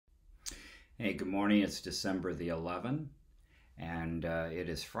Hey, good morning. It's December the 11th, and it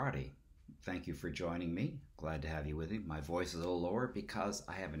is Friday. Thank you for joining me. Glad to have you with me. My voice is a little lower because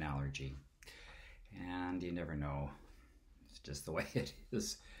I have an allergy, and you never know. It's just the way it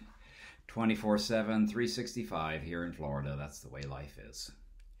is. 24/7, 365 here in Florida. That's the way life is.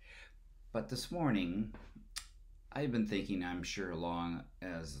 But this morning, I've been thinking, I'm sure along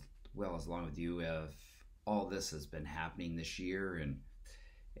with you, of all this has been happening this year, and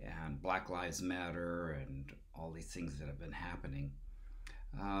Black Lives Matter and all these things that have been happening,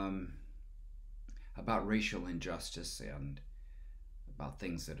 about racial injustice and about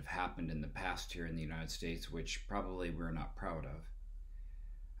things that have happened in the past here in the United States, which probably we're not proud of.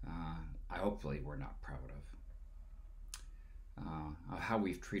 Hopefully we're not proud of. How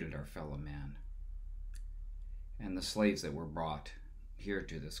we've treated our fellow man and the slaves that were brought here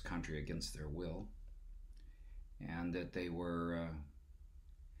to this country against their will, and that they were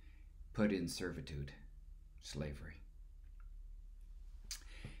put in servitude, slavery.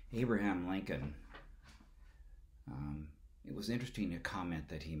 Abraham Lincoln, it was interesting a comment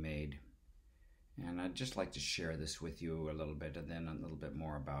that he made, and I'd just like to share this with you a little bit, and then a little bit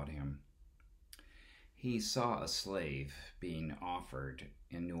more about him. He saw a slave being offered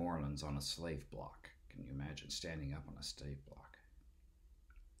in New Orleans on a slave block. Can you imagine standing up on a slave block?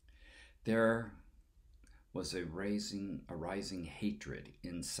 There was a rising hatred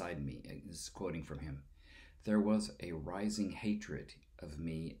inside me. This is quoting from him. There was a rising hatred of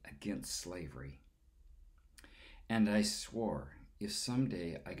me against slavery. And I swore if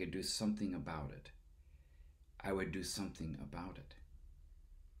someday I could do something about it, I would do something about it.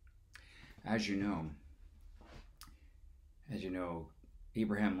 As you know,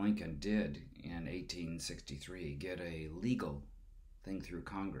 Abraham Lincoln did in 1863 get a legal thing through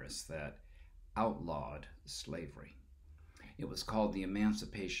Congress that outlawed slavery. It was called the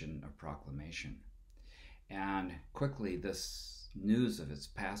Emancipation Proclamation. And quickly this news of its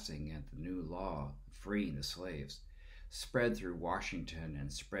passing and the new law freeing the slaves spread through Washington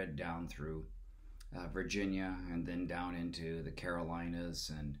and spread down through Virginia, and then down into the Carolinas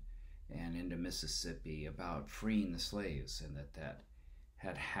and into Mississippi, about freeing the slaves, and that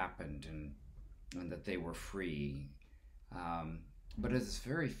had happened, and that they were free. But it's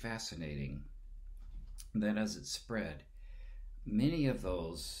very fascinating that as it spread, many of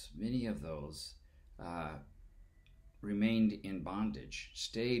those remained in bondage,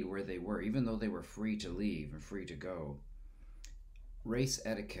 stayed where they were, even though they were free to leave and free to go. Race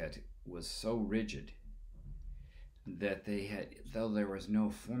etiquette was so rigid that though there was no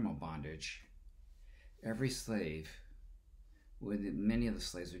formal bondage, many of the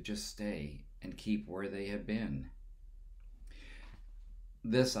slaves would just stay and keep where they had been.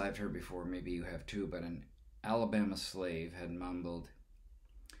 This I've heard before, maybe you have too, but an Alabama slave had mumbled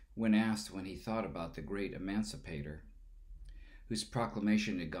when asked when he thought about the great emancipator whose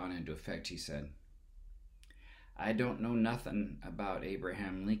proclamation had gone into effect. He said, "I don't know nothing about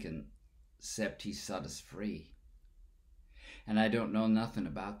Abraham Lincoln except he set us free. And I don't know nothing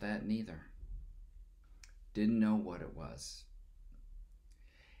about that neither." Didn't know what it was.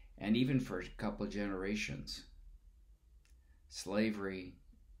 And even for a couple of generations, slavery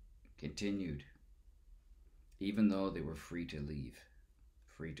continued, even though they were free to leave,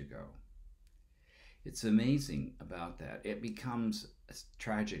 free to go. It's amazing about that. It becomes a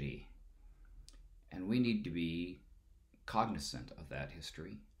tragedy, and we need to be cognizant of that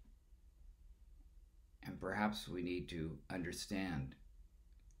history. And perhaps we need to understand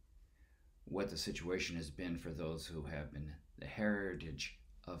what the situation has been for those who have been the heritage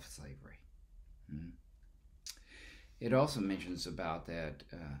of slavery. It also mentions about that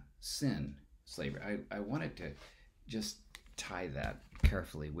sin, slavery. I wanted to just tie that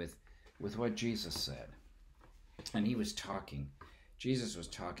carefully with what Jesus said. And Jesus was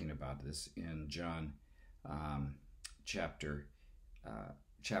talking about this in John chapter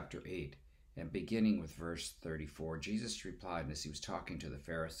 8. And beginning with verse 34, Jesus replied, as he was talking to the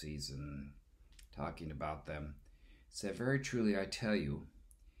Pharisees and talking about them, said, "Very truly I tell you,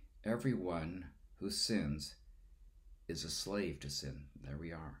 everyone who sins is a slave to sin." There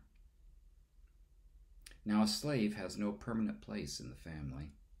we are. Now a slave has no permanent place in the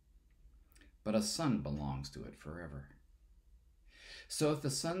family, but a son belongs to it forever. So if the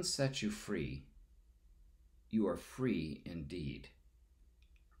Son sets you free, you are free indeed.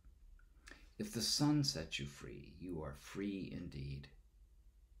 If the Son sets you free, you are free indeed.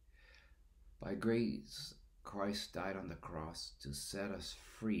 By grace, Christ died on the cross to set us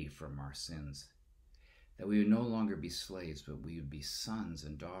free from our sins, that we would no longer be slaves, but we would be sons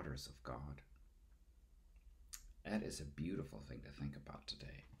and daughters of God. That is a beautiful thing to think about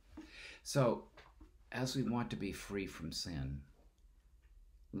today. So, as we want to be free from sin,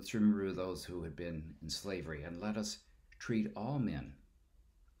 let's remember those who had been in slavery, and let us treat all men,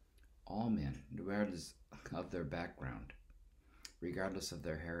 regardless of their background, regardless of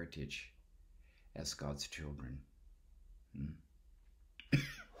their heritage, as God's children.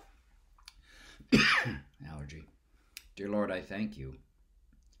 Allergy. Dear Lord, I thank you.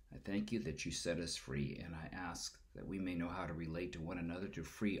 I thank you that you set us free, and I ask that we may know how to relate to one another to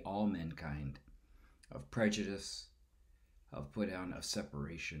free all mankind of prejudice, of put down, of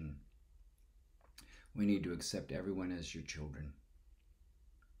separation. We need to accept everyone as your children.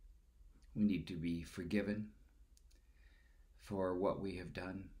 We need to be forgiven for what we have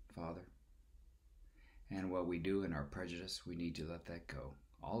done, Father. And what we do in our prejudice, we need to let that go.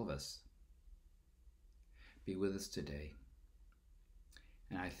 All of us. Be with us today.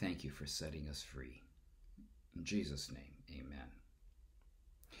 And I thank you for setting us free. In Jesus' name, amen.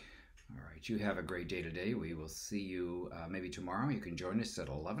 All right, you have a great day today. We will see you maybe tomorrow. You can join us at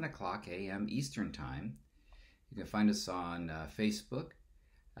 11 o'clock a.m. Eastern Time. You can find us on Facebook.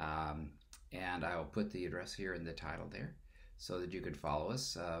 And I will put the address here in the title there so that you can follow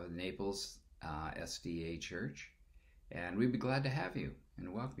us, Naples SDA Church. And we'd be glad to have you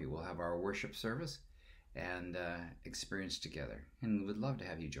and welcome you. We'll have our worship service and experience together. And we'd love to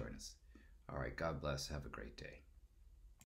have you join us. All right, God bless. Have a great day.